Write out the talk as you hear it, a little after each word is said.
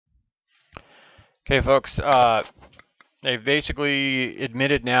Okay, folks, they've basically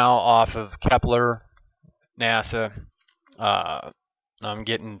admitted now off of Kepler, NASA. I'm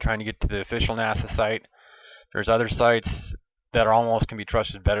trying to get to the official NASA site. There's other sites that are almost can be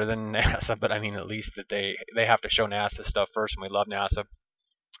trusted better than NASA, but I mean at least that they have to show NASA stuff first, and we love NASA.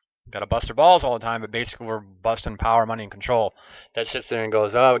 Got to bust their balls all the time, but basically we're busting power, money, and control. That sits there and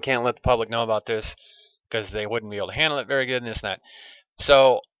goes, oh, we can't let the public know about this because they wouldn't be able to handle it very good, and this and that.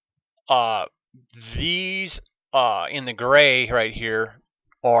 So these in the gray right here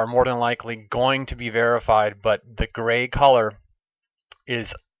are more than likely going to be verified, but the gray color is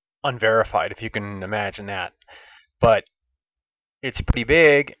unverified, if you can imagine that. But it's pretty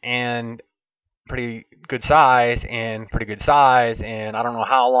big and pretty good size, and I don't know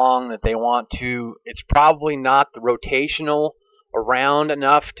how long that they want to. It's probably not the rotational around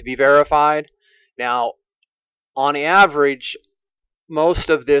enough to be verified. Now, on average, most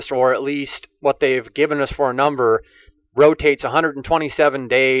of this, or at least what they've given us for a number, rotates 127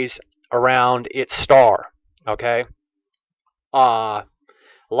 days around its star. Okay? A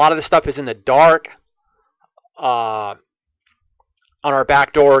lot of the stuff is in the dark. On our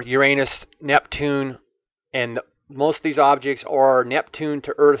back door, Uranus, Neptune, and most of these objects are Neptune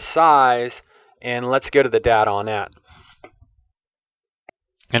to Earth size, and let's go to the data on that.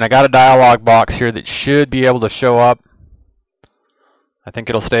 And I got a dialog box here that should be able to show up. I think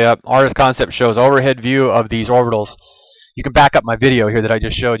it'll stay up. Artist concept shows overhead view of these orbitals. You can back up my video here that I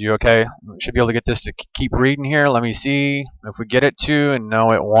just showed you, okay? Should be able to get this to keep reading here. Let me see if we get it to, and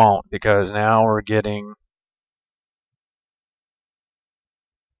no, it won't, because now we're getting...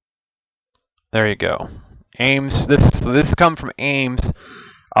 There you go. Ames. This come from Ames,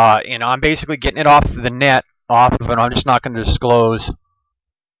 and I'm basically getting it off the net, and I'm just not going to disclose,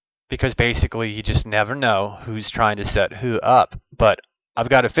 because basically you just never know who's trying to set who up. But I've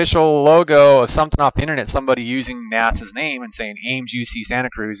got official logo of something off the internet, somebody using NASA's name and saying Ames UC Santa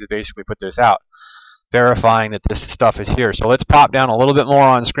Cruz to basically put this out, verifying that this stuff is here. So let's pop down a little bit more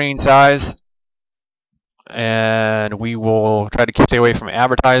on screen size. And we will try to stay away from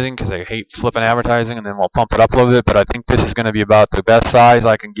advertising because I hate flipping advertising, and then we'll pump it up a little bit. But I think this is going to be about the best size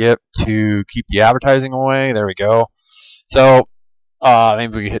I can get to keep the advertising away. There we go. So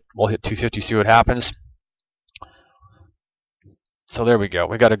maybe we'll hit 250, see what happens. So there we go.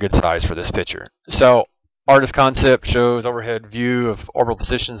 We got a good size for this picture. So artist concept shows overhead view of orbital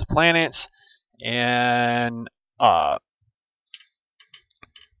positions of planets, and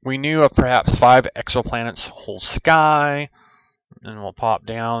we knew of perhaps 5 exoplanets whole sky, and we'll pop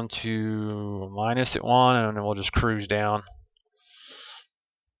down to minus at 1, and then we'll just cruise down.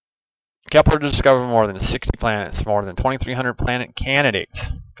 Kepler discovered more than 60 planets, more than 2,300 planet candidates.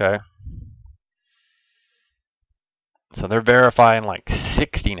 Okay, so they're verifying like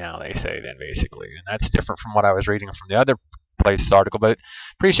 60 now, they say, then basically, and that's different from what I was reading from the other place's article, but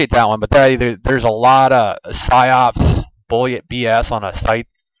appreciate that one. But there's a lot of psyops, bullet BS on a site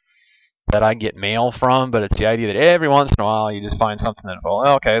that I get mail from, but it's the idea that every once in a while you just find something that,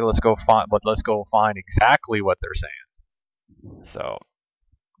 well, okay, let's go find exactly what they're saying. So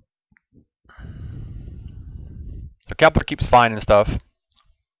Kepler keeps finding stuff.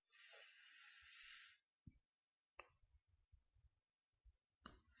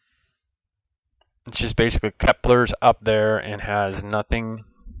 It's just basically Kepler's up there and has nothing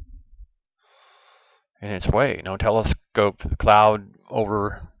in its way. No telescope cloud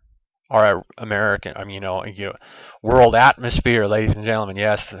over our American, world atmosphere, ladies and gentlemen.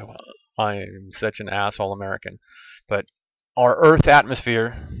 Yes, I am such an asshole American. But our Earth's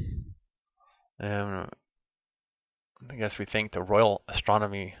atmosphere, and I guess we think the Royal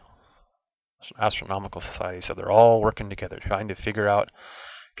Astronomical Society, so they're all working together trying to figure out,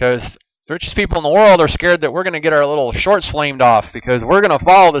 because the richest people in the world are scared that we're going to get our little shorts flamed off because we're going to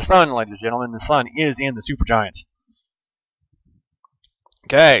follow the sun, ladies and gentlemen. The sun is in the supergiants.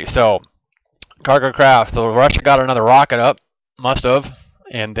 Okay, so cargo craft. So Russia got another rocket up, must have,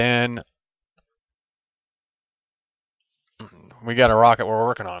 and then we got a rocket we're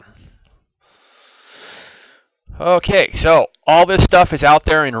working on. Okay, so all this stuff is out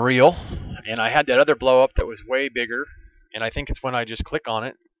there in real, and I had that other blow up that was way bigger, and I think it's when I just click on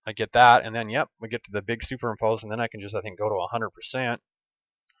it, I get that, and then yep, we get to the big superimpose, and then I can just, I think, go to 100%.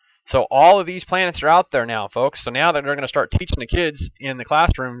 So all of these planets are out there now, folks. So now that they're going to start teaching the kids in the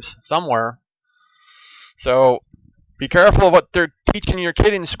classrooms somewhere. So be careful of what they're teaching your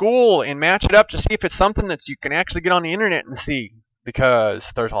kid in school and match it up to see if it's something that you can actually get on the internet and see. Because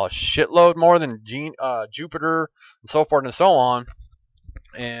there's a shitload more than Jupiter and so forth and so on.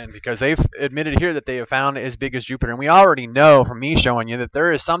 And because they've admitted here that they have found as big as Jupiter, and we already know from me showing you that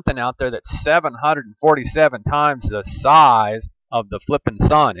there is something out there that's 747 times the size of the flipping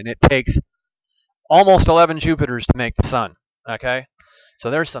sun, and it takes almost 11 Jupiters to make the sun. Okay, so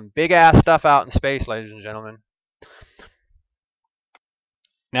there's some big ass stuff out in space, ladies and gentlemen.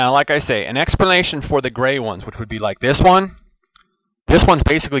 Now, like I say, an explanation for the gray ones, which would be like this one. This one's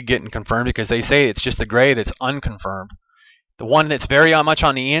basically getting confirmed because they say it's just the gray that's unconfirmed. The one that's very much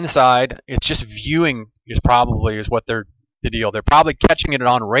on the inside, it's just viewing is what they're the deal. They're probably catching it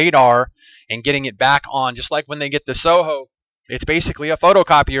on radar and getting it back on, just like when they get the SOHO. It's basically a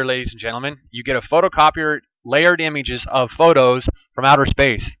photocopier, ladies and gentlemen. You get a photocopier, layered images of photos from outer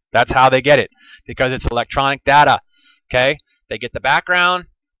space. That's how they get it, because it's electronic data. Okay? They get the background,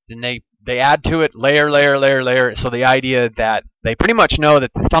 then they add to it layer, layer, layer, layer. So the idea that they pretty much know that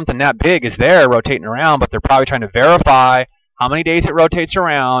something that big is there rotating around, but they're probably trying to verify how many days it rotates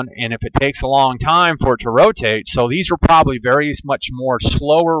around, and if it takes a long time for it to rotate. So these are probably very much more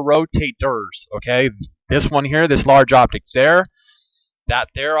slower rotators, okay? This one here, this large object there, that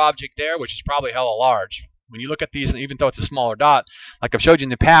there object there, which is probably hella large. When you look at these, even though it's a smaller dot, like I've showed you in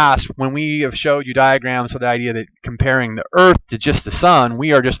the past, when we have showed you diagrams with the idea that comparing the Earth to just the sun,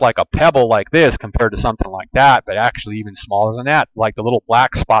 we are just like a pebble like this compared to something like that, but actually even smaller than that, like the little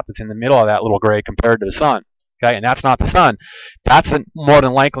black spot that's in the middle of that little gray compared to the sun. Okay, and that's not the sun. That's more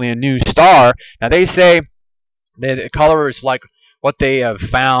than likely a new star. Now they say that the color is like what they have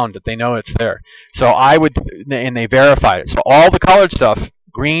found, that they know it's there. So I would, and they verified it. So all the colored stuff,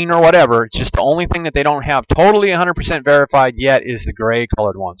 green or whatever, it's just the only thing that they don't have totally 100% verified yet is the gray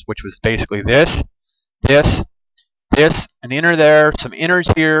colored ones, which was basically this, an inner there, some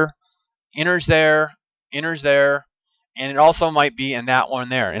inners here, inners there, and it also might be in that one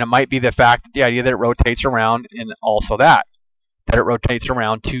there. And it might be the fact, the idea that it rotates around, and also that it rotates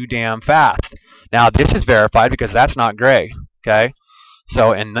around too damn fast. Now this is verified because that's not gray, okay?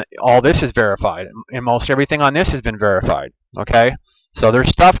 So, and all this is verified, and most everything on this has been verified, okay? So there's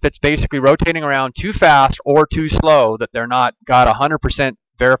stuff that's basically rotating around too fast or too slow that they're not got 100%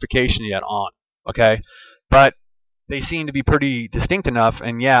 verification yet on, okay? But they seem to be pretty distinct enough,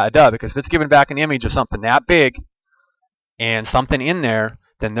 and yeah, it does, because if it's giving back an image of something that big and something in there,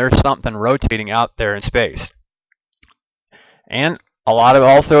 then there's something rotating out there in space. And a lot of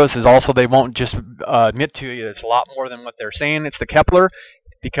also is also they won't just admit to you it's a lot more than what they're saying. It's the Kepler,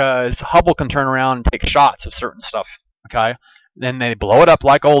 because Hubble can turn around and take shots of certain stuff, okay? Then they blow it up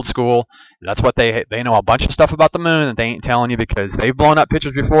like old school. That's what they know a bunch of stuff about the moon that they ain't telling you, because they've blown up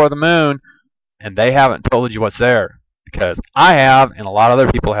pictures before of the moon and they haven't told you what's there, because I have and a lot of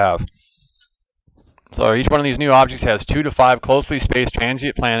other people have. So each one of these new objects has 2 to 5 closely spaced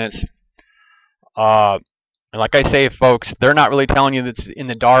transient planets. And like I say, folks, they're not really telling you that it's in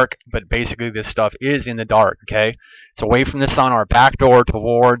the dark, but basically this stuff is in the dark, okay? It's away from the sun, or backdoor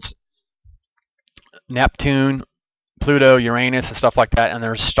towards Neptune, Pluto, Uranus, and stuff like that. And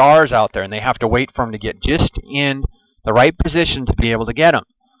there's stars out there, and they have to wait for them to get just in the right position to be able to get them.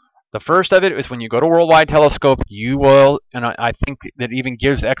 The first of it is when you go to Worldwide Telescope, you will, and I think that even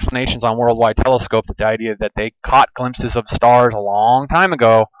gives explanations on Worldwide Telescope, that the idea that they caught glimpses of stars a long time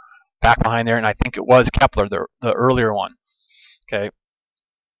ago back behind there, and I think it was Kepler, the earlier one. Okay.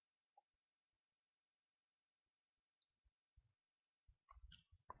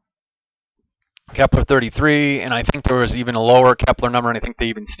 Kepler 33, and I think there was even a lower Kepler number, and I think they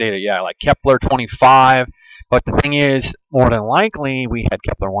even stated, yeah, like Kepler 25. But the thing is, more than likely, we had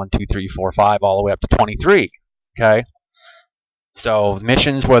Kepler 1, 2, 3, 4, 5, all the way up to 23. Okay? So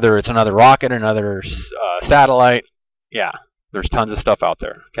missions, whether it's another rocket, another satellite, yeah, there's tons of stuff out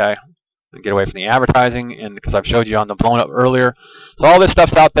there. Okay? And get away from the advertising, and because I've showed you on the blown up earlier. So all this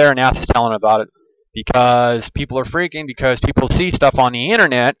stuff's out there, and NASA's telling about it, because people are freaking, because people see stuff on the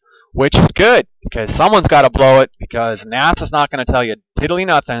internet, which is good, because someone's got to blow it, because NASA's not going to tell you diddly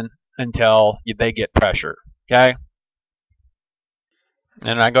nothing until they get pressure. Okay?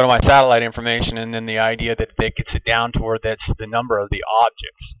 And I go to my satellite information, and then the idea that they gets it down to where that's the number of the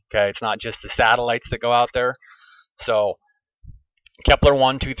objects. Okay? It's not just the satellites that go out there. So Kepler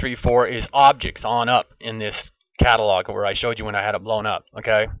 1, 2, 3, 4 is objects on up in this catalog where I showed you when I had it blown up.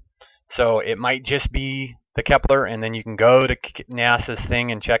 Okay? So it might just be the Kepler, and then you can go to NASA's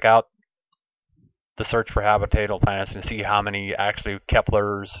thing and check out the search for habitable planets and see how many actually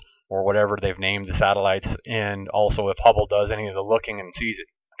Keplers or whatever they've named the satellites, and also if Hubble does any of the looking and sees it.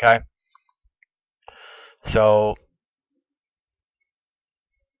 Okay? So,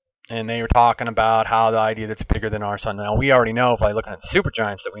 and they were talking about how the idea that's bigger than our sun. Now, we already know by looking at the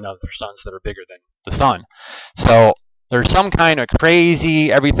supergiants that we know that there are suns that are bigger than the sun. So, there's some kind of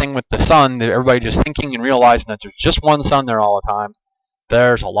crazy everything with the sun that everybody just thinking and realizing that there's just one sun there all the time.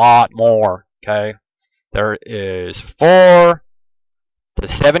 There's a lot more, okay? There is 4 to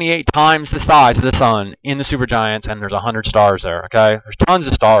 78 times the size of the sun in the supergiants, and there's 100 stars there, okay? There's tons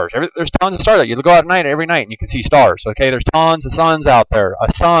of stars. There's tons of stars. You go out at night every night and you can see stars, okay? There's tons of suns out there.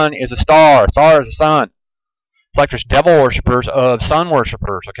 A sun is a star. A star is a sun. It's like there's devil worshippers of sun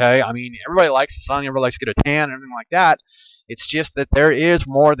worshippers, okay? I mean, everybody likes the sun. Everybody likes to get a tan and everything like that. It's just that there is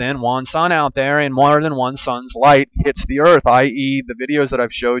more than one sun out there, and more than one sun's light hits the earth, i.e. the videos that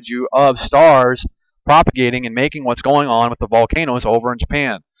I've showed you of stars propagating and making what's going on with the volcanoes over in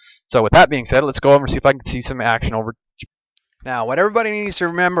Japan. So with that being said, let's go over and see if I can see some action over now. What everybody needs to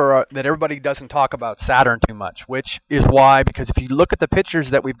remember that everybody doesn't talk about Saturn too much, which is why, because if you look at the pictures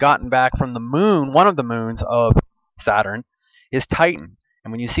that we've gotten back from the moon, one of the moons of Saturn is Titan.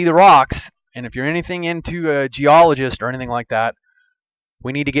 And when you see the rocks, and if you're anything into a geologist or anything like that,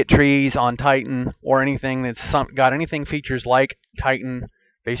 we need to get trees on Titan or anything that's got anything features like Titan,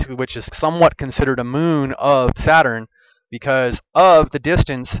 basically, which is somewhat considered a moon of Saturn because of the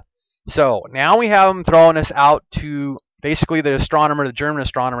distance. So now we have them throwing us out to basically the astronomer, the German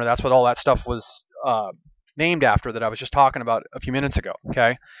astronomer. That's what all that stuff was named after that I was just talking about a few minutes ago.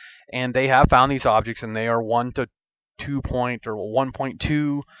 Okay, and they have found these objects, and they are 1 to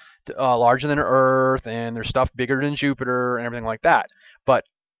 1.2 larger than Earth, and there's stuff bigger than Jupiter and everything like that. But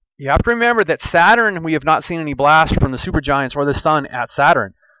you have to remember that Saturn, we have not seen any blast from the supergiants or the sun at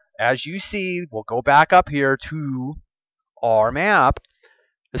Saturn. As you see, we'll go back up here to our map.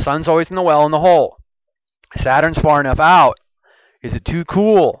 The sun's always in the well in the hole. Saturn's far enough out. Is it too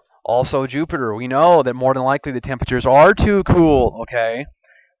cool? Also Jupiter. We know that more than likely the temperatures are too cool, okay?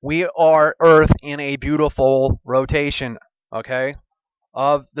 We are Earth in a beautiful rotation, okay,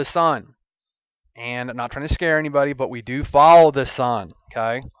 of the sun. And I'm not trying to scare anybody, but we do follow the sun,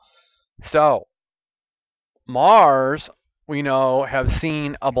 okay? So, Mars, we know, have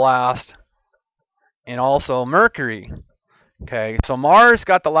seen a blast, and also Mercury. Okay, so Mars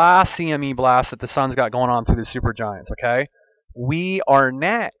got the last CME blast that the sun's got going on through the supergiants, okay? We are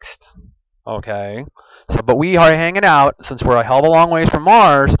next, okay? So, but we are hanging out, since we're a hell of a long ways from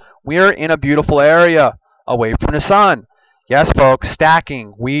Mars, we're in a beautiful area away from the sun. Yes, folks,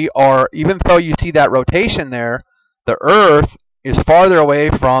 stacking. We are, even though you see that rotation there, the Earth is farther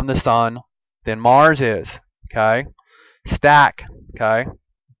away from the sun than Mars is, okay? Stack, okay?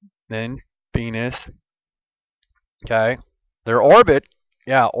 Then Venus, okay? Their orbit,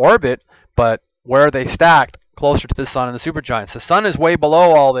 yeah, orbit, but where are they stacked? Closer to the sun and the supergiants. The sun is way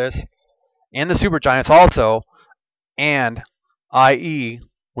below all this, and the supergiants also, and i.e.,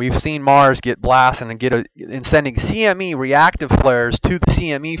 we've seen Mars get blasted and sending CME reactive flares to the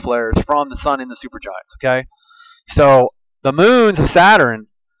CME flares from the sun and the supergiants, okay? So the moons of Saturn,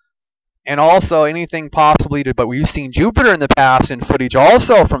 and also anything possibly but we've seen Jupiter in the past in footage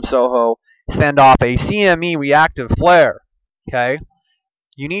also from SOHO send off a CME reactive flare, okay?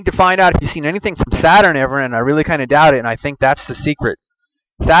 You need to find out if you've seen anything from Saturn ever, and I really kind of doubt it, and I think that's the secret.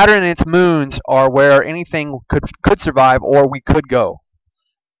 Saturn and its moons are where anything could survive, or we could go.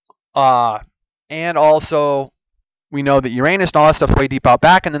 And also, we know that Uranus and all that stuff's way deep out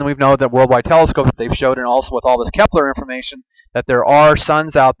back, and then we know that worldwide telescopes that they've showed, and also with all this Kepler information, that there are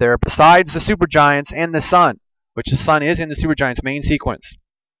suns out there besides the supergiants and the sun, which the sun is in the supergiants' main sequence,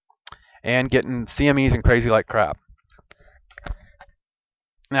 and getting CMEs and crazy like crap.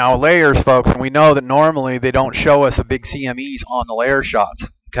 Now, layers, folks, and we know that normally they don't show us the big CMEs on the layer shots,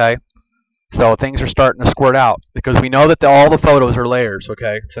 okay? So things are starting to squirt out because we know that all the photos are layers,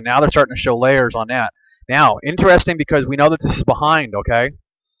 okay? So now they're starting to show layers on that. Now, interesting because we know that this is behind, okay?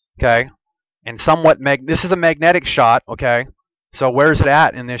 Okay? And somewhat, this is a magnetic shot, okay? So where's it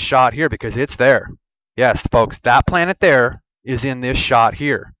at in this shot here? Because it's there. Yes, folks, that planet there is in this shot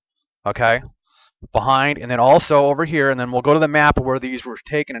here, okay? Behind, and then also over here, and then we'll go to the map of where these were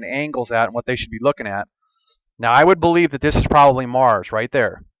taken and angles at and what they should be looking at. Now, I would believe that this is probably Mars right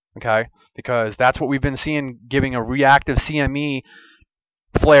there, okay? Because that's what we've been seeing, giving a reactive CME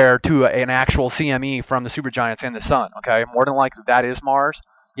flare to an actual CME from the supergiants and the sun, okay? More than likely that is Mars.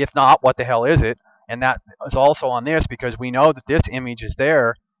 If not, what the hell is it? And that is also on this because we know that this image is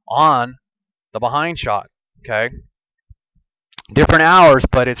there on the behind shot, okay? Different hours,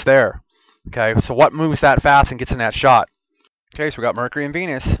 but it's there. Okay, so what moves that fast and gets in that shot? Okay, so we got Mercury and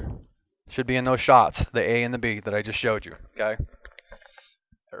Venus. Should be in those shots, the A and the B that I just showed you. Okay,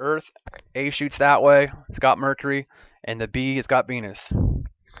 the Earth, A shoots that way. It's got Mercury, and the B has got Venus.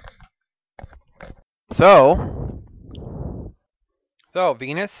 So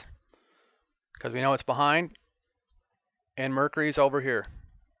Venus, because we know it's behind, And Mercury's over here.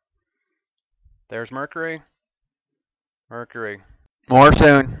 There's Mercury. Mercury. More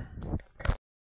soon.